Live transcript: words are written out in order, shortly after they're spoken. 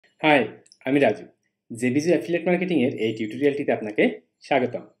High, আমি Raju. জেভিজু affiliate marketing এর এই টিউটোরিয়ালটিতে আপনাকে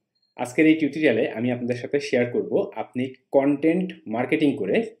স্বাগতম। আজকের এই টিউটোরিয়ালে আমি আপনাদের সাথে শেয়ার করব আপনি কন্টেন্ট মার্কেটিং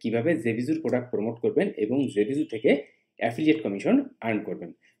করে কিভাবে জেভিজুর প্রোডাক্ট প্রমোট করবেন এবং জেভিজু থেকে অ্যাফিলিয়েট কমিশন আর্ন করবেন।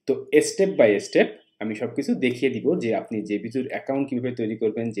 তো স্টেপ বাই স্টেপ আমি সবকিছু দেখিয়ে দিব যে আপনি জেভিজুর অ্যাকাউন্ট কিভাবে তৈরি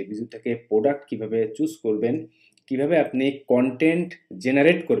করবেন, জেভিজু থেকে প্রোডাক্ট কিভাবে চুজ করবেন, কিভাবে আপনি কন্টেন্ট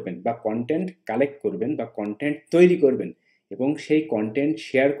জেনারেট করবেন বা কন্টেন্ট কালেক্ট করবেন বা কন্টেন্ট তৈরি করবেন এবং সেই কন্টেন্ট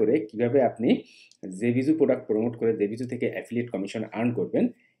শেয়ার করে কিভাবে আপনি জেভিজু প্রোডাক্ট প্রমোট করে জেভিজু থেকে অ্যাফিলিয়েট কমিশন আর্ন করবেন।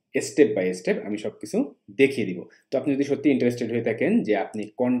 স্টেপ বাই স্টেপ আমি সব কিছু দেখিয়ে দিব। তো আপনি যদি সত্যি ইন্টারেস্টেড হয়ে থাকেন যে আপনি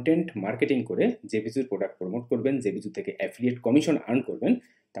কন্টেন্ট মার্কেটিং করে জেভিজুর প্রোডাক্ট প্রমোট করবেন, জেভিজু থেকে অ্যাফিলিয়েট কমিশন আর্ন করবেন,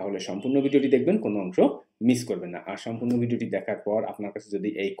 তাহলে সম্পূর্ণ ভিডিওটি দেখবেন, কোনো অংশ মিস করবেন না। আর সম্পূর্ণ ভিডিওটি দেখার পর আপনার কাছে যদি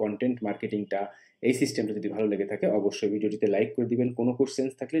এই কন্টেন্ট মার্কেটিংটা, এই সিস্টেমটা যদি ভালো লেগে থাকে, অবশ্যই ভিডিওটিতে লাইক করে দিবেন। কোনো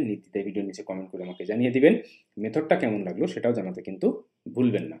কোশ্চেন্স থাকলে নির্দ্বিধায় ভিডিওর নিচে কমেন্ট করে আমাকে জানিয়ে দিবেন। মেথডটা কেমন লাগলো সেটাও জানাতে কিন্তু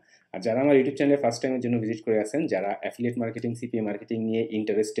ভুলবেন না। আর যারা আমার ইউটিউব চ্যানেলে ফার্স্ট টাইমের জন্য ভিজিট করে আছেন, যারা অ্যাফিলিয়েট মার্কেটিং, সিপিএ মার্কেটিং নিয়ে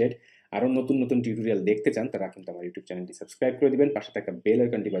ইন্টারেস্টেড, আরও নতুন নতুন টিউটোরিয়াল দেখতে চান, তারা কিন্তু আমার ইউটিউব চ্যানেলটি সাবস্ক্রাইব করে দিবেন, পাশে থাকা বেল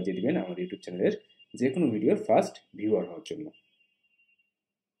আইকনটি বাজিয়ে দিবেন আমার ইউটিউব চ্যানেলের যে কোনো ভিডিওর ফার্স্ট ভিউয়ার হওয়ার জন্য।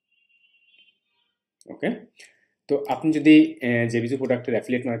 ওকে, তো আপনি যদি জেভিজু প্রোডাক্টের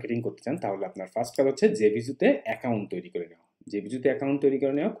অ্যাফিলিয়েট মার্কেটিং করতে চান, তাহলে আপনার ফার্স্ট কাজ হচ্ছে জেভিজুতে অ্যাকাউন্ট তৈরি করে নেওয়া। জেভিজুতে অ্যাকাউন্ট তৈরি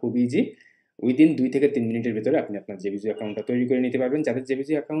করে নেওয়া খুব ইজি। উইদিন 2 থেকে 3 মিনিটের ভিতরে আপনি আপনার জেভিজু অ্যাকাউন্টটা তৈরি করে নিতে পারবেন। যাদের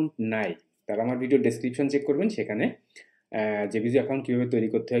জেভিজু অ্যাকাউন্ট নাই, তারা আমার ভিডিও ডেসক্রিপশন চেক করবেন, সেখানে জেভিজু অ্যাকাউন্ট কীভাবে তৈরি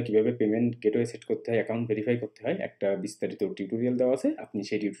করতে হয়, কীভাবে পেমেন্ট গেটওয়ে সেট করতে হয়, অ্যাকাউন্ট ভেরিফাই করতে হয়, একটা বিস্তারিত টিউটোরিয়াল দেওয়া আছে। আপনি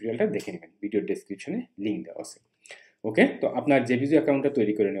সেই টিউটোরিয়ালটা দেখে নেবেন, ভিডিওর ডেসক্রিপশনে লিঙ্ক দেওয়া আছে। ওকে, তো আপনার জেভিজু অ্যাকাউন্টটা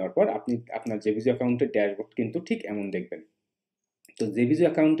তৈরি করে নেওয়ার পর আপনি আপনার জেভিজু অ্যাকাউন্টের ড্যাশবোর্ড কিন্তু ঠিক এমন দেখবেন। তো জেভিজু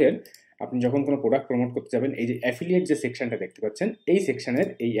অ্যাকাউন্টের আপনি যখন কোনো প্রোডাক্ট প্রমোট করতে যাবেন, এই যে অ্যাফিলিয়েট যে সেকশনটা দেখতে পাচ্ছেন, এই সেকশনের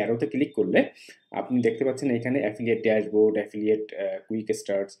এই অ্যারোতে ক্লিক করলে আপনি দেখতে পাচ্ছেন এখানে affiliate dashboard, affiliate quick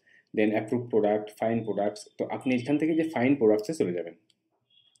starts, দেন অ্যাপ্রুভ প্রোডাক্ট, ফাইন প্রোডাক্টস। তো আপনি এখান থেকে যে ফাইন প্রোডাক্টসে চলে যাবেন।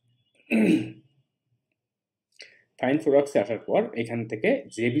 ফাইন প্রোডাক্টসে আসার পর এখান থেকে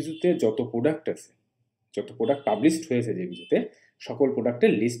জেভিজুতে যত প্রোডাক্ট আছে, যত প্রোডাক্ট পাবলিশড হয়েছে জেভিজুতে, সকল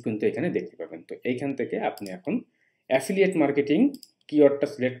প্রোডাক্টের লিস্ট কিন্তু এখানে দেখতে পাবেন। তো এইখান থেকে আপনি এখন অ্যাফিলিয়েট মার্কেটিং কিওয়ার্ডটা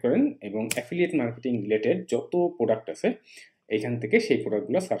সিলেক্ট করেন এবং অ্যাফিলিয়েট মার্কেটিং রিলেটেড যত প্রোডাক্ট আছে এইখান থেকে সেই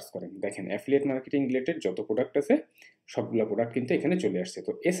প্রোডাক্টগুলো সার্চ করেন। দেখেন অ্যাফিলিয়েট মার্কেটিং রিলেটেড যত প্রোডাক্ট আছে সবগুলো প্রোডাক্ট কিন্তু এখানে চলে আসছে।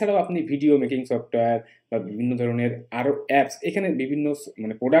 তো এছাড়াও আপনি ভিডিও মেকিং সফটওয়্যার বা বিভিন্ন ধরনের আরও অ্যাপস, এখানে বিভিন্ন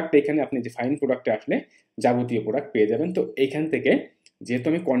মানে প্রোডাক্ট, এখানে আপনি যে ফাইন প্রোডাক্টে আসলে যাবতীয় প্রোডাক্ট পেয়ে যাবেন। তো এইখান থেকে যেহেতু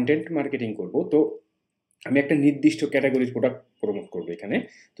আমি কন্টেন্ট মার্কেটিং করব, তো আমি একটা নির্দিষ্ট ক্যাটাগরির প্রোডাক্ট প্রমোট করবো এখানে।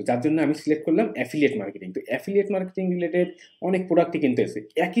 তো যার জন্য আমি সিলেক্ট করলাম অ্যাফিলিয়েট মার্কেটিং। তো অ্যাফিলিয়েট মার্কেটিং রিলেটেড অনেক প্রোডাক্টই কিন্তু আছে।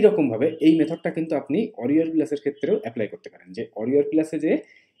 একই রকমভাবে এই মেথডটা কিন্তু আপনি অরিয়র প্লাসের ক্ষেত্রেও অ্যাপ্লাই করতে পারেন, যে অরিয়র প্লাসে যে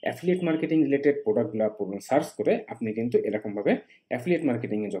অ্যাফিলিয়েট মার্কেটিং রিলেটেড প্রোডাক্টগুলো সার্চ করে আপনি কিন্তু এরকমভাবে অ্যাফিলিয়েট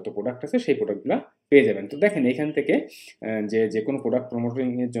মার্কেটিংয়ে যত প্রোডাক্ট আছে সেই প্রোডাক্টগুলো পেয়ে যাবেন। তো দেখেন এখান থেকে যে কোনো প্রোডাক্ট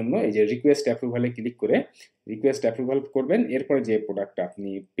প্রমোটিংয়ের জন্য এই যে রিকোয়েস্ট অ্যাপ্রুভালে ক্লিক করে রিকোয়েস্ট অ্যাপ্রুভাল করবেন। এরপরে যে প্রোডাক্টটা আপনি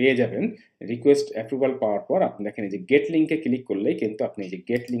পেয়ে যাবেন, রিকোয়েস্ট অ্যাপ্রুভাল পাওয়ার পর আপনি দেখেন এই যে গেট লিঙ্কে ক্লিক করলেই কিন্তু আপনি এই যে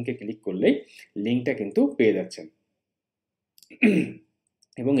গেট লিঙ্কে ক্লিক করলেই লিঙ্কটা কিন্তু পেয়ে যাচ্ছেন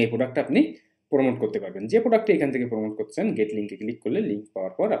এবং এই প্রোডাক্টটা আপনি প্রমোট করতে পারবেন। যে প্রোডাক্টটা এখান থেকে প্রমোট করছেন, গেট লিঙ্কে ক্লিক করলে লিঙ্ক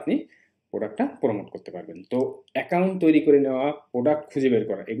পাওয়ার পর আপনি প্রোডাক্টটা প্রমোট করতে পারবেন। তো অ্যাকাউন্ট তৈরি করে নেওয়া, প্রোডাক্ট খুঁজে বের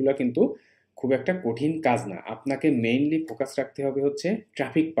করা, এগুলো কিন্তু খুব একটা কঠিন কাজ না। আপনাকে মেইনলি ফোকাস রাখতে হবে হচ্ছে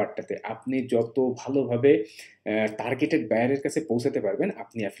ট্রাফিক পার্টটাতে। আপনি যত ভালোভাবে টার্গেটেড বায়ারের কাছে পৌঁছাতে পারবেন,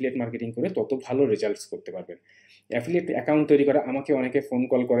 আপনি অ্যাফিলিয়েট মার্কেটিং করে তত ভালো রেজাল্টস করতে পারবেন। অ্যাফিলিয়েট অ্যাকাউন্ট তৈরি করা, আমাকে অনেকে ফোন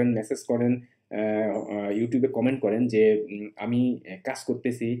কল করেন, মেসেজ করেন, ইউটিউবে কমেন্ট করেন যে আমি কাজ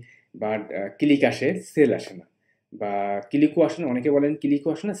করতেছি বাট ক্লিক আসে, সেল আসে না, বা ক্লিকও আসে না, অনেকে বলেন ক্লিকও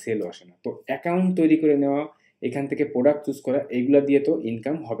আসে না, সেলও আসে না। তো অ্যাকাউন্ট তৈরি করে নেওয়া, এখান থেকে প্রোডাক্ট চুজ করা, এইগুলো দিয়ে তো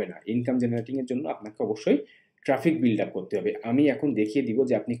ইনকাম হবে না। ইনকাম জেনারেটিংয়ের জন্য আপনাকে অবশ্যই ট্রাফিক বিল্ড আপ করতে হবে। আমি এখন দেখিয়ে দিব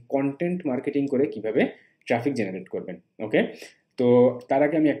যে আপনি কন্টেন্ট মার্কেটিং করে কিভাবে ট্রাফিক জেনারেট করবেন। ওকে, তো তার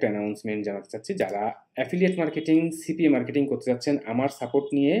আগে আমি একটা অ্যানাউন্সমেন্ট জানাতে চাচ্ছি, যারা অ্যাফিলিয়েট মার্কেটিং, সিপিএ মার্কেটিং করতে যাচ্ছেন, আমার সাপোর্ট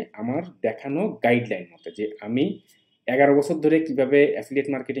নিয়ে আমার দেখানো গাইডলাইন মতে, যে আমি 11 বছর ধরে কিভাবে অ্যাফিলিয়েট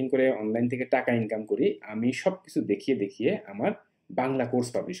মার্কেটিং করে অনলাইন থেকে টাকা ইনকাম করি, আমি সব কিছু দেখিয়ে দেখিয়ে আমার বাংলা কোর্স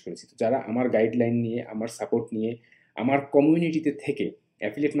পাবলিশ করেছি। তো যারা আমার গাইডলাইন নিয়ে, আমার সাপোর্ট নিয়ে, আমার কমিউনিটিতে থেকে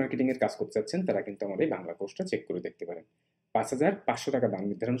অ্যাফিলিয়েট মার্কেটিংয়ের কাজ করতে চাচ্ছেন, তারা কিন্তু আমার এই বাংলা কোর্সটা চেক করে দেখতে পারেন। 5,500 টাকা দাম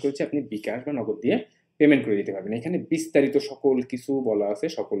নির্ধারণ করেছি, আপনি বিকাশ বা নগদ দিয়ে পেমেন্ট করে দিতে পারবেন। এখানে বিস্তারিত সকল কিছু বলা আছে,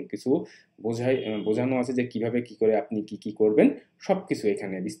 সকল কিছু বোঝানো আছে যে কিভাবে কি করে আপনি কি করবেন, সব কিছু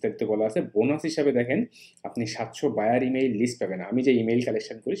এখানে বিস্তারিত বলা আছে। বোনাস হিসাবে দেখেন আপনি 700 বায়ার ইমেইল লিস্ট পাবেন। আমি যে ইমেইল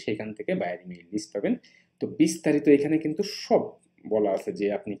কালেকশন করি সেখান থেকে বায়ার ইমেইল লিস্ট পাবেন। তো বিস্তারিত এখানে কিন্তু সব বলা আছে যে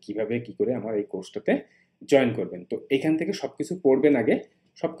আপনি কিভাবে কি করে আমার এই কোর্সটাতে জয়েন করবেন। তো এখান থেকে সবকিছু পড়বেন আগে,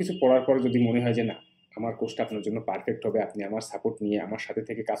 সব কিছু পড়ার পর যদি মনে হয় যে না আমার কোর্সটা আপনার জন্য পারফেক্ট হবে, আপনি আমার সাপোর্ট নিয়ে আমার সাথে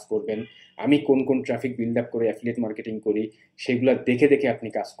থেকে কাজ করবেন, আমি কোন কোন ট্রাফিক বিল্ড আপ করে অ্যাফিলিয়েট মার্কেটিং করি সেগুলো দেখে দেখে আপনি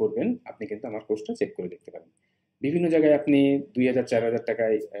কাজ করবেন, আপনি কিন্তু আমার কোর্সটা চেক করে দেখতে পারেন। বিভিন্ন জায়গায় আপনি 2,000 4,000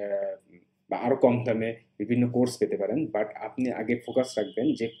 টাকায় বা আরও কম দামে বিভিন্ন কোর্স পেতে পারেন, বাট আপনি আগে ফোকাস রাখবেন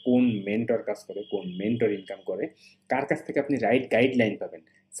যে কোন মেন্টর কাজ করে, কোন মেন্টর ইনকাম করে, কার কাছ থেকে আপনি রাইট গাইডলাইন পাবেন।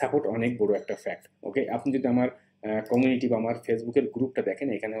 সাপোর্ট অনেক বড় একটা ফ্যাক্ট। ওকে, আপনি যদি আমার কমিউনিটি বা আমার ফেসবুকের গ্রুপটা দেখেন,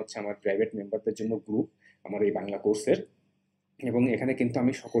 এখানে হচ্ছে আমার প্রাইভেট মেম্বারদের জন্য গ্রুপ আমার এই বাংলা কোর্সের, এবং এখানে কিন্তু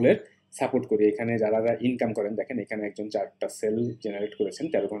আমি সকলের সাপোর্ট করি। এখানে যারা ইনকাম করেন, দেখেন এখানে একজন 4টা সেল জেনারেট করেছেন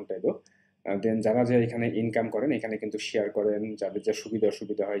 13 ঘন্টায়। তো দেন যারা যে এখানে ইনকাম করেন এখানে কিন্তু শেয়ার করেন, যাদের যা সুবিধা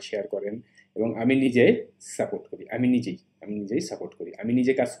অসুবিধা হয় শেয়ার করেন, এবং আমি নিজেই সাপোর্ট করি, আমি নিজেই সাপোর্ট করি, আমি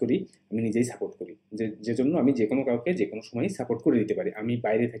নিজে কাজ করি, আমি নিজেই সাপোর্ট করি, যে জন্য আমি যে কোনো কাউকে যে কোনো সময় সাপোর্ট করে দিতে পারি। আমি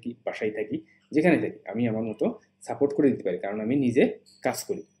বাইরে থাকি, বাসায় থাকি, যেখানে থাকি আমি আমার মতো সাপোর্ট করে দিতে পারি, কারণ আমি নিজে কাজ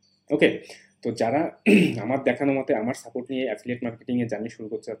করি। ওকে, তো যারা আমার দেখানো মতে আমার সাপোর্ট নিয়ে অ্যাফিলিয়েট মার্কেটিংয়ে জার্নি শুরু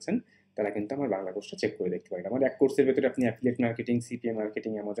করতে চাচ্ছেন, তারা কিন্তু আমার বাংলা কোর্সটা চেক করে দেখতে পারেন। আমার এক কোর্সের ভেতরে আপনি affiliate marketing, CPA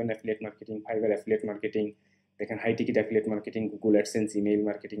marketing, Amazon affiliate marketing, fibre affiliate marketing, দেখেন high ticket affiliate marketing, Google AdSense, email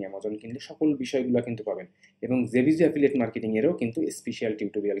marketing, Amazon কিনলে সকল বিষয়গুলো কিন্তু পাবেন। এবং জেভিজো অ্যাফিলিয়েট মার্কেটিং এরও কিন্তু স্পেশাল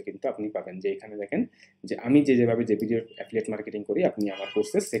টিউটোরিয়াল কিন্তু আপনি পাবেন, যে এখানে দেখেন যে আমি যেভাবে জেভিজো অ্যাফিলিয়েট মার্কেটিং করি, আপনি আমার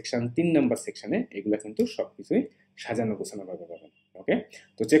কোর্সের সেকশন 3 নম্বর সেকশনে এগুলো কিন্তু সব কিছুই সাজানো গোছানোভাবে পাবেন। ওকে,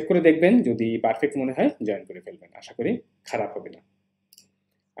 তো চেক করে দেখবেন, যদি পারফেক্ট মনে হয় জয়েন করে ফেলবেন, আশা করি খারাপ হবে না।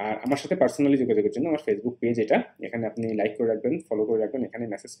 আর আমার সাথে পার্সোনালি যোগাযোগের জন্য আমার ফেসবুক পেজ এটা, এখানে আপনি লাইক করে রাখবেন, ফলো করে রাখবেন, এখানে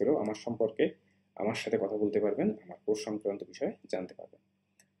মেসেজ করেও আমার সম্পর্কে আমার সাথে কথা বলতে পারবেন, আমার কোর্স সংক্রান্ত বিষয়ে জানতে পারবেন।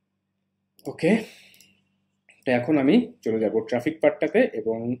 ওকে, তো এখন আমি চলে যাব ট্রাফিক পার্টটাতে,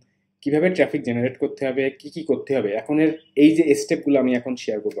 এবং কিভাবে ট্রাফিক জেনারেট করতে হবে, কি কি করতে হবে। এখনের এই যে স্টেপগুলো আমি এখন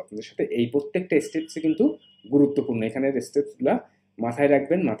শেয়ার করবো আপনাদের সাথে, এই প্রত্যেকটা স্টেপসে কিন্তু গুরুত্বপূর্ণ, এখানের স্টেপসগুলো মাথায়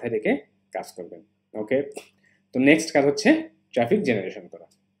রাখবেন, মাথায় রেখে কাজ করবেন। ওকে, তো নেক্সট কাজ হচ্ছে ট্রাফিক জেনারেশন করা।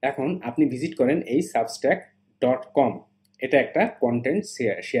 এখন আপনি ভিজিট করেন এই substack.com, এটা একটা কন্টেন্ট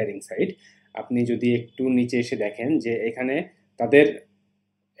শেয়ারিং সাইট। আপনি যদি একটু নিচে এসে দেখেন যে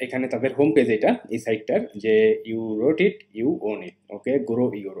তাদের হোম পেজ, এটা এই সাইটটার, যে you রোট it, you on it, okay, grow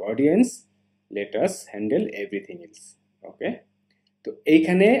your audience, let us handle everything else. ওকে, তো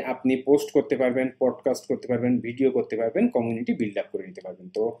এইখানে আপনি পোস্ট করতে পারবেন, পডকাস্ট করতে পারবেন, ভিডিও করতে পারবেন, কমিউনিটি বিল্ড আপ করে নিতে পারবেন।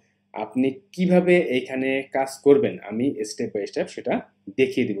 তো আপনি কিভাবে এইখানে কাজ করবেন আমি স্টেপ বাই স্টেপ সেটা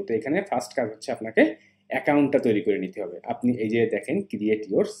দেখিয়ে দিব। তো এখানে ফার্স্ট কাজ হচ্ছে আপনাকে অ্যাকাউন্টটা তৈরি করে নিতে হবে। আপনি এই যে দেখেন ক্রিয়েট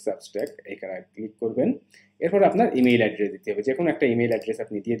ইউর সাবস্ট্যাক, এখানে ক্লিক করবেন, এরপর আপনার ইমেইল অ্যাড্রেস দিতে হবে, যে কোনো একটা ইমেইল অ্যাড্রেস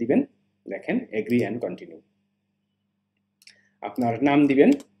আপনি দিয়ে দিবেন। দেখেন এগ্রি অ্যান্ড কন্টিনিউ, আপনার নাম দিবেন।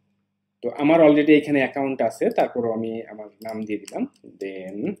 তো আমার অলরেডি এখানে অ্যাকাউন্ট আছে, তারপরও আমি আমার নাম দিয়ে দিলাম,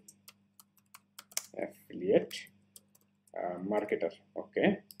 দেন অ্যাফিলিয়েট মার্কেটার। ওকে,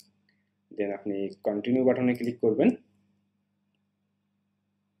 দেন আপনি কন্টিনিউ বাটনে ক্লিক করবেন।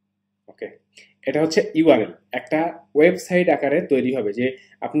 ওকে, এটা হচ্ছে ইউআরএল, একটা ওয়েবসাইট আকারে তৈরি হবে। যে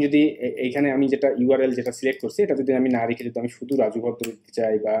আপনি যদি এইখানে আমি যেটা ইউআরএল যেটা সিলেক্ট করছি, এটা যদি আমি না রেখে যদি আমি শুধু রাজু ভদ্র দিতে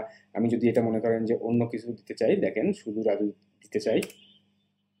চাই, বা আমি যদি এটা মনে করেন যে অন্য কিছু দিতে চাই, দেখেন শুধু রাজু দিতে চাই,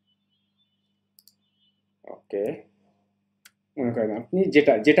 ওকে, মনে করেন আপনি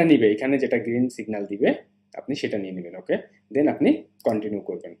যেটা যেটা নিবে, এখানে যেটা গ্রিন সিগন্যাল দিবে আপনি সেটা নিয়ে নেবেন। ওকে, দেন আপনি কন্টিনিউ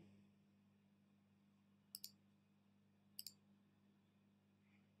করবেন।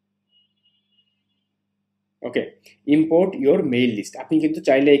 ওকে, ইম্পোর্ট ইওর মেইল লিস্ট, আপনি কিন্তু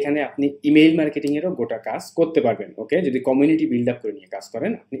চাইলে এখানে আপনি ইমেইল মার্কেটিং এরও গোটা কাজ করতে পারবেন। ওকে, যদি কমিউনিটি বিল্ড আপ করে নিয়ে কাজ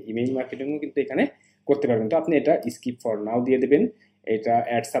করেন, আপনি ইমেইল মার্কেটিংও কিন্তু এখানে করতে পারবেন। তো আপনি এটা স্কিপ ফর নাও দিয়ে দেবেন, এটা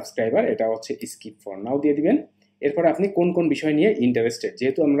অ্যাড সাবস্ক্রাইবার, এটা হচ্ছে স্কিপ ফর নাও দিয়ে দিবেন। এরপর আপনি কোন কোন বিষয় নিয়ে ইন্টারেস্টেড,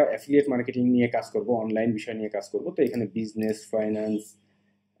 যেহেতু আমরা অ্যাফিলিয়েট মার্কেটিং নিয়ে কাজ করব, অনলাইন বিষয় নিয়ে কাজ করব, তো এখানে বিজনেস, ফাইন্যান্স,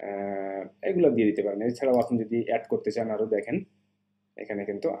 এগুলো দিয়ে দিতে পারেন। এছাড়াও আপনি যদি অ্যাড করতে চান আরও, দেখেন এখানে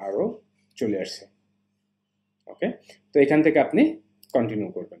কিন্তু আরও চলে আসছে। ওকে, তো এখান থেকে আপনি কন্টিনিউ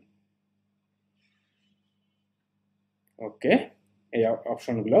করবেন। ওকে, এই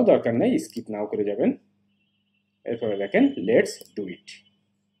অপশনগুলো দরকার নেই, স্কিপ নাও করে যাবেন। এরপরে দেখেন let's do it.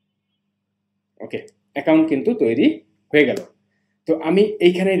 Okay, account কিন্তু তৈরি হয়ে গেল। তো আমি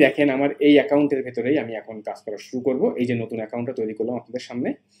এইখানেই দেখেন আমার এই অ্যাকাউন্টের ভেতরেই আমি এখন কাজ করা শুরু করব। এই যে নতুন অ্যাকাউন্টটা তৈরি করলাম আপনাদের সামনে,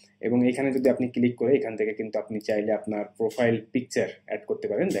 এবং এখানে যদি আপনি ক্লিক করে এখান থেকে কিন্তু আপনি চাইলে আপনার প্রোফাইল পিকচার অ্যাড করতে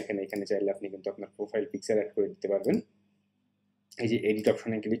পারেন। দেখেন এখানে চাইলে আপনি কিন্তু আপনার প্রোফাইল পিকচার অ্যাড করে দিতে পারবেন। এই যে এডিট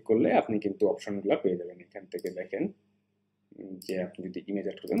অপশনে ক্লিক করলে আপনি কিন্তু অপশনগুলো পেয়ে যাবেন। এখান থেকে দেখেন যে আপনি যদি ইমেজ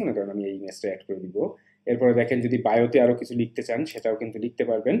অ্যাড করবেন, মনে করেন আমি এই ইমেজটা অ্যাড করে দিব। এরপরে দেখেন যদি বায়োতে আরও কিছু লিখতে চান সেটাও কিন্তু লিখতে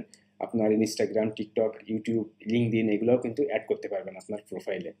পারবেন। আপনার ইনস্টাগ্রাম, টিকটক, ইউটিউব, লিঙ্কডইন এগুলোও কিন্তু অ্যাড করতে পারবেন আপনার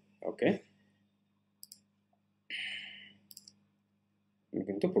প্রোফাইলে। ওকে, আমি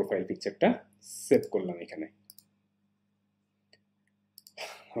কিন্তু প্রোফাইল পিকচারটা সেভ করলাম এখানে।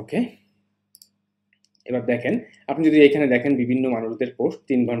 ওকে, এবার দেখেন, আপনি যদি এখানে দেখেন বিভিন্ন মানুষদের পোস্ট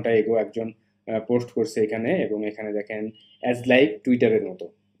 3 ঘন্টা এগো একজন পোস্ট করছে এখানে, এবং এখানে দেখেন অ্যাজ লাইক টুইটারের মতো।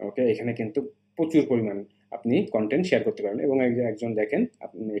 ওকে, এখানে কিন্তু প্রচুর পরিমাণ আপনি কন্টেন্ট শেয়ার করতে পারেন, এবং একজন দেখেন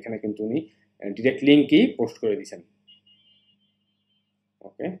আপনি এখানে কিন্তু উনি ডিরেক্ট লিঙ্কই পোস্ট করে দিয়েছেন।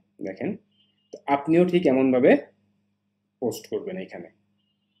 ওকে, দেখেন, তো আপনিও ঠিক এমনভাবে পোস্ট করবেন এখানে।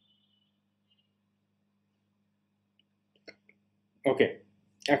 ওকে,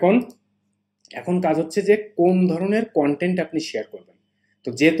 এখন এখন কাজ হচ্ছে যে কোন ধরনের কন্টেন্ট আপনি শেয়ার করবেন। তো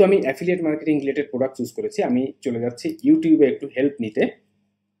যেহেতু আমি affiliate marketing related product choose করেছি, আমি চলে যাচ্ছি ইউটিউবে একটু হেল্প নিতে।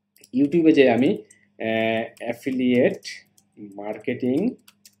 ইউটিউবে যে আমি অ্যাফিলিয়েট মার্কেটিং,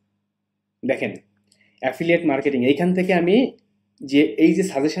 দেখেন অ্যাফিলিয়েট মার্কেটিং, এইখান থেকে আমি যে এই যে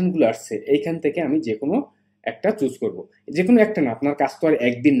সাজেশনগুলো আসছে এইখান থেকে আমি যে কোনো একটা চুজ করব। যে কোনো একটা না, আপনার কাজ তো আর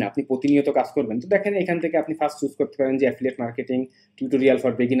একদিন না, আপনি প্রতিনিয়ত কাজ করবেন। তো দেখেন এখান থেকে আপনি ফার্স্ট চুজ করতে পারেন যে affiliate marketing tutorial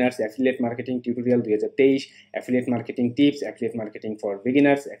for beginners, affiliate marketing tutorial 2023, affiliate marketing tips, affiliate marketing for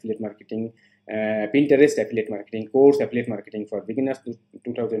beginners, affiliate marketing Pinterest, affiliate marketing course, affiliate marketing for beginners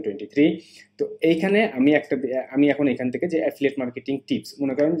 2023। তো এইখানে আমি এখন এখান থেকে যে অ্যাফিলিয়েট মার্কেটিং টিপস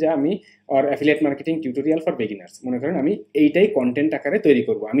মনে করেন যে আমি, আর affiliate marketing tutorial for beginners মনে করেন আমি এইটাই কন্টেন্ট আকারে তৈরি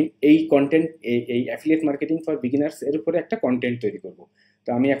করব। আমি এই কন্টেন্ট এই অ্যাফিলিয়েট মার্কেটিং ফর বিগিনার্স এর উপরে একটা কন্টেন্ট তৈরি করব। তো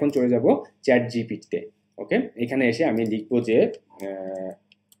আমি এখন চলে যাব চ্যাট জিপিটিতে। ওকে, এখানে এসে আমি লিখবো যে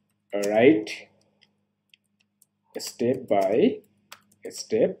right step by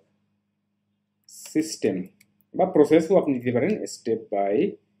step system, বা প্রসেসও আপনি দিতে পারেন, step by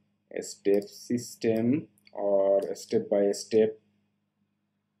step system or step by step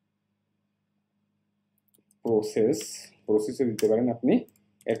প্রসেসও দিতে পারেন আপনি।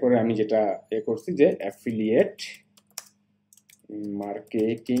 এরপরে আমি যেটা করছি যে affiliate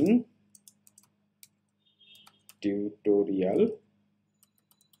marketing tutorial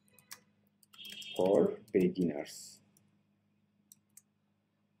for beginners.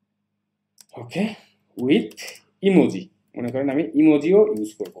 Okay, with emoji, মনে করেন আমি ইমোজিও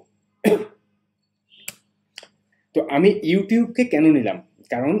ইউজ করব। তো আমি ইউটিউবকে কেন নিলাম,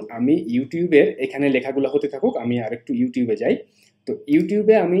 কারণ আমি ইউটিউবের এখানে লেখাগুলো হতে থাকুক, আমি আরেকটু ইউটিউবে যাই। তো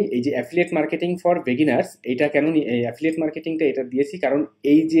ইউটিউবে আমি এই যে অ্যাফিলিয়েট মার্কেটিং ফর বিগিনার্স এইটা কেন এই অ্যাফিলিয়েট মার্কেটিংটা এটা দিয়েছি, কারণ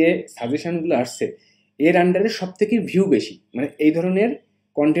এই যে সাজেশনগুলো আসছে এর আন্ডারে সব থেকে ভিউ বেশি, মানে এই ধরনের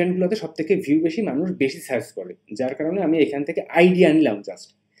কন্টেন্টগুলোতে সব থেকে ভিউ বেশি, মানুষ বেশি সার্চ করে, যার কারণে আমি এখান থেকে আইডিয়া নিলাম জাস্ট।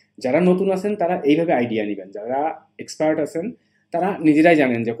 যারা নতুন আছেন তারা এইভাবে আইডিয়া নেবেন, যারা এক্সপার্ট আছেন তারা নিজেরাই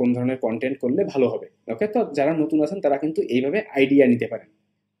জানেন যে কোন ধরনের কন্টেন্ট করলে ভালো হবে। ওকে, তো যারা নতুন আছেন তারা কিন্তু এইভাবে আইডিয়া নিতে পারেন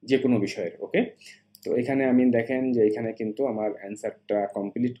যে কোনো বিষয়ের। ওকে, তো এখানে আমি দেখেন যে এখানে কিন্তু আমার অ্যান্সারটা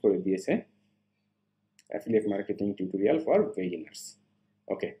কমপ্লিট করে দিয়েছে, affiliate marketing tutorial for beginners.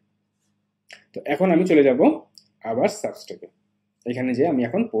 ওকে, তো এখন আমি চলে যাব আবার সাবস্টেপে, এখানে যে আমি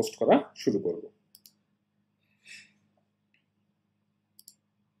এখন পোস্ট করা শুরু করব।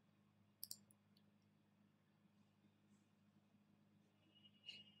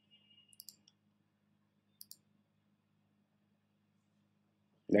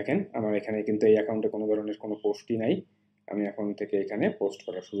 দেখেন আমার এখানে কিন্তু এই অ্যাকাউন্টে কোনো ধরনের কোনো পোস্টই নাই, আমি এখন থেকে এখানে পোস্ট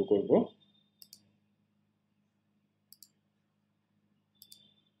করা শুরু করব।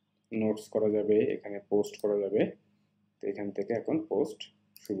 নোটস করা যাবে, এখানে পোস্ট করা যাবে, তো এখান থেকে এখন পোস্ট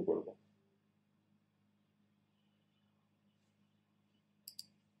শুরু করব।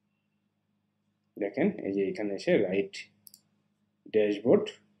 দেখেন এই যে এখানে এসে রাইট ড্যাশবোর্ড,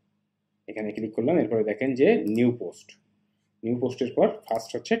 এখানে ক্লিক করলাম, এরপরে দেখেন যে নিউ পোস্টের পর ফার্স্ট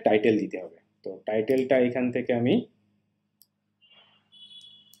হচ্ছে টাইটেল দিতে হবে। তো টাইটেলটা এখান থেকে আমি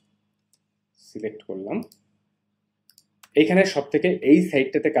সিলেক্ট করলাম। এইখানে সব থেকে এই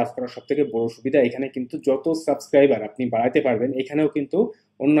সাইটটাতে কাজ করার সব থেকে বড় সুবিধা, এখানে কিন্তু যত সাবস্ক্রাইবার আপনি বাড়াতে পারবেন, এখানেও কিন্তু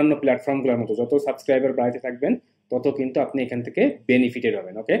অন্যান্য প্ল্যাটফর্মগুলোর মতো যত সাবস্ক্রাইবার বাড়াতে থাকবেন তত কিন্তু আপনি এখান থেকে বেনিফিটেড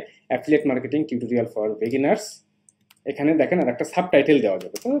হবেন। ওকে, affiliate marketing tutorial for beginners, এখানে দেখেন আর একটা সাবটাইটেল দেওয়া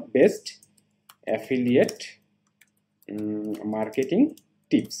যাবে, তো বেস্ট অ্যাফিলিয়েট মার্কেটিং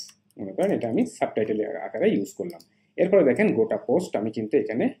টিপস, মনে করেন এটা আমি সাবটাইটেল আকারে ইউজ করলাম। এরপরে দেখেন গোটা পোস্ট আমি কিন্তু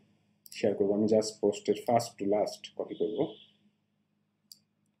এখানে শেয়ার করবো, আমি জাস্ট পোস্টের ফার্স্ট টু লাস্ট কপি করব।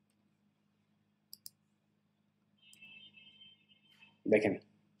 দেখেন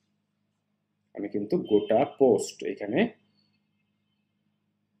আমি কিন্তু গোটা পোস্ট এখানে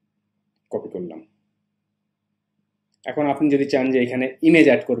কপি করলাম। এখন আপনি যদি চান যে এখানে ইমেজ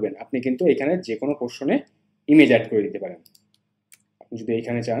অ্যাড করবেন, আপনি কিন্তু এখানে যে কোনো পোর্শনে ইমেজ অ্যাড করে দিতে পারেন। আপনি যদি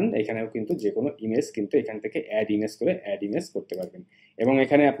এখানে চান এখানেও কিন্তু যে কোনো ইমেজ কিন্তু এখান থেকে অ্যাড ইমেজ করতে পারবেন। এবং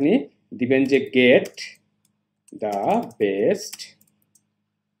এখানে আপনি দিবেন যে get the best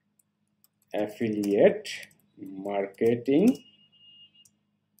affiliate marketing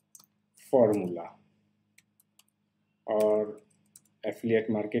formula or affiliate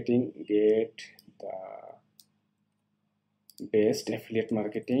marketing, get the best affiliate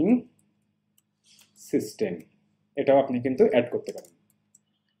marketing system, এটাও আপনি কিন্তু অ্যাড করতে পারেন।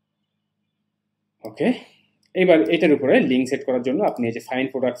 ওকে, এবার এটার উপরে লিঙ্ক সেট করার জন্য আপনি এই যে ফাইন্ড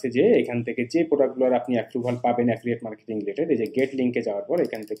প্রোডাক্টসে যে এখান থেকে যে প্রোডাক্টগুলোর আপনি অ্যাপ্রুভাল পাবেন অ্যাফিলিয়েট মার্কেটিং রিলেটেড, এই যে গেট লিঙ্কে যাওয়ার পর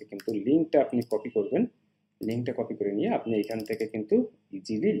এখান থেকে কিন্তু লিঙ্কটা আপনি কপি করবেন। লিঙ্কটা কপি করে নিয়ে আপনি এখান থেকে কিন্তু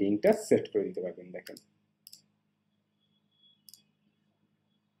ইজিলি লিঙ্কটা সেট করে দিতে পারবেন। দেখেন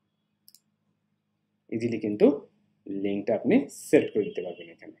ইজিলি কিন্তু লিঙ্কটা আপনি সেট করে দিতে পারবেন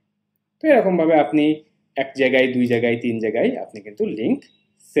এখানে। তো এরকম ভাবে আপনি এক জায়গায়, দুই জায়গায়, তিন জায়গায় আপনি কিন্তু লিঙ্ক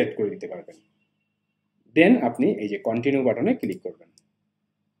সেট করে দিতে পারবেন। দেন আপনি এই যে কন্টিনিউ বাটনে ক্লিক করবেন।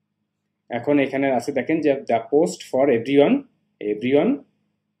 এখন এখানে আছে দেখেন যে দ্য পোস্ট ফর এভরিওয়ান,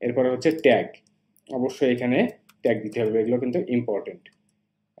 এরপরে হচ্ছে ট্যাগ, অবশ্যই এখানে ট্যাগ দিতে হবে, এগুলো কিন্তু important.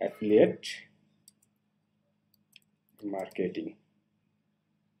 Affiliate marketing,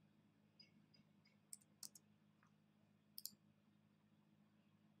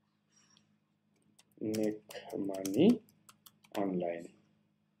 make money online,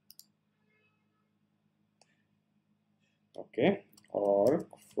 okay, or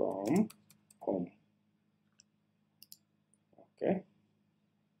from home, ওকে।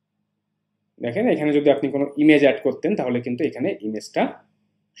 দেখেন এখানে যদি আপনি কোনো ইমেজ অ্যাড করতেন তাহলে কিন্তু এখানে ইমেজটা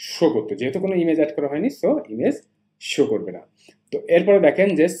শো করতো, যেহেতু কোনো ইমেজ অ্যাড করা হয়নি সো ইমেজ শো করবে না। তো এরপরে দেখেন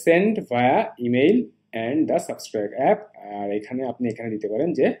যে send via email and the subscribe app, আর এখানে আপনি এখানে দিতে পারেন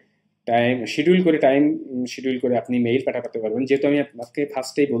যে টাইম শিডিউল করে আপনি মেইল পাঠাতে পারবেন। যেহেতু আমি আজকে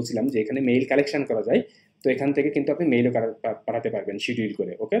ফার্স্টেই বলছিলাম যে এখানে মেইল কালেকশন করা যায়, তো এখান থেকে কিন্তু আপনি মেইলও পাঠাতে পারবেন শিডিউল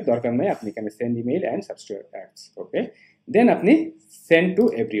করে। ওকে, দরকার নাই, আপনি এখানে send email and subscribe apps, ওকে। দেন আপনি সেন্ড টু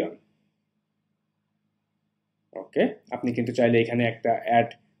এভরিওয়ান, ওকে। আপনি কিন্তু চাইলে এখানে একটা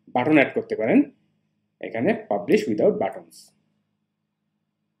বাটন অ্যাড করতে পারেন, এখানে পাবলিশ উইদাউট বাটনস,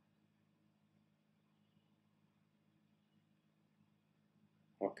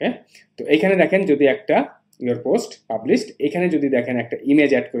 ওকে। তো এখানে দেখেন যদি একটা ইউর পোস্ট পাবলিশড, এখানে যদি দেখেন একটা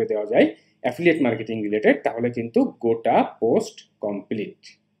ইমেজ অ্যাড করে দেওয়া যায় অ্যাফিলিয়েট মার্কেটিং রিলেটেড, তাহলে কিন্তু গোটা পোস্ট কমপ্লিট,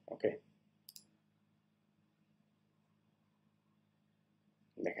 ওকে।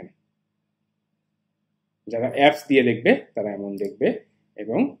 দেখেন যারা অ্যাপস দিয়ে দেখবে তারা এমন দেখবে,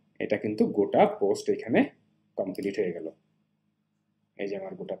 এবং এটা কিন্তু গোটা পোস্ট এখানে কমপ্লিট হয়ে গেল। এই যে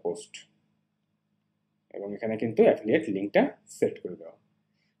আমার গোটা পোস্ট, এবং এখানে কিন্তু অ্যাফিলিয়েট লিঙ্কটা সেট করে দেওয়া।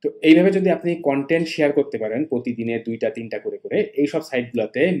 তো এইভাবে যদি আপনি কন্টেন্ট শেয়ার করতে পারেন প্রতিদিনে 2টা-3টা করে এইসব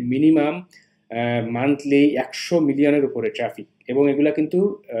সাইটগুলোতে মিনিমাম মান্থলি 100 মিলিয়নের উপরে ট্রাফিক, এবং এগুলা কিন্তু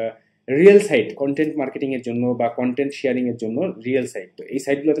রিয়েল সাইট, কন্টেন্ট মার্কেটিং এর জন্য বা কন্টেন্ট শেয়ারিং এর জন্য রিয়েল সাইট। তো এই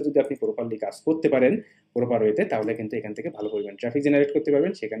সাইটগুলোতে যদি আপনি প্রপারলি কাজ করতে পারেন প্রপার ওয়েতে, তাহলে কিন্তু এখান থেকে ভালো পরিমাণ ট্রাফিক জেনারেট করতে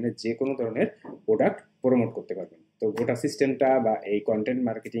পারবেন, সেখানে যে কোনো ধরনের প্রোডাক্ট প্রমোট করতে পারবেন। তো গোটা সিস্টেমটা বা এই কন্টেন্ট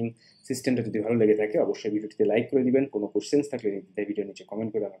মার্কেটিং সিস্টেমটা যদি ভালো লেগে থাকে অবশ্যই ভিডিওটিতে লাইক করে দিবেন। কোনো কোশ্চেন্স থাকলে ভিডিও নিচে কমেন্ট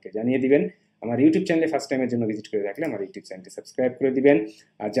করে আমাকে জানিয়ে দিবেন। আমার ইউটিউব চ্যানেলে ফার্স্ট টাইমের জন্য ভিজিট করে রাখলে আমার ইউটিউব চ্যানেলটি সাবস্ক্রাইব করে দিবেন।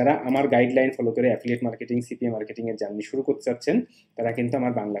 আর যারা আমার গাইডলাইন ফলো করে অ্যাফিলিয়েট মার্কেটিং, সিপিএ মার্কেটিং এর জার্নি শুরু করতে চাচ্ছেন, তারা কিন্তু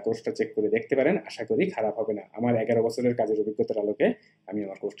আমার বাংলা কোর্সটা চেক করে দেখতে পারেন, আশা করি খারাপ হবে না। আমার 11 বছরের কাজের অভিজ্ঞতার আলোকে আমি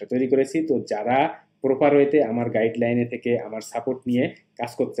আমার কোর্সটা তৈরি করেছি। তো যারা প্রপার ওয়েতে আমার গাইডলাইনে থেকে আমার সাপোর্ট নিয়ে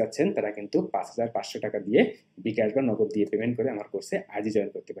কাজ করতে চাচ্ছেন, তারা কিন্তু 5,500 টাকা দিয়ে বিকাশ বা নগদ দিয়ে পেমেন্ট করে আমার কোর্সে আজই জয়েন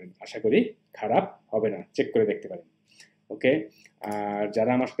করতে পারেন, আশা করি খারাপ হবে না, চেক করে দেখতে পারেন, ওকে। আর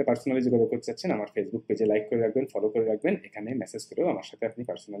যারা আমার সাথে পার্সোনালি যোগাযোগ করতে চাচ্ছেন, আমার ফেসবুক পেজে লাইক করে রাখবেন, ফলো করে রাখবেন, এখানে মেসেজ করেও আমার সাথে আপনি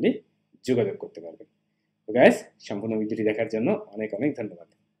পার্সোনালি যোগাযোগ করতে পারবেন। তো গাইস, সম্পূর্ণ ভিডিওটি দেখার জন্য অনেক অনেক ধন্যবাদ।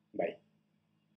 বাই।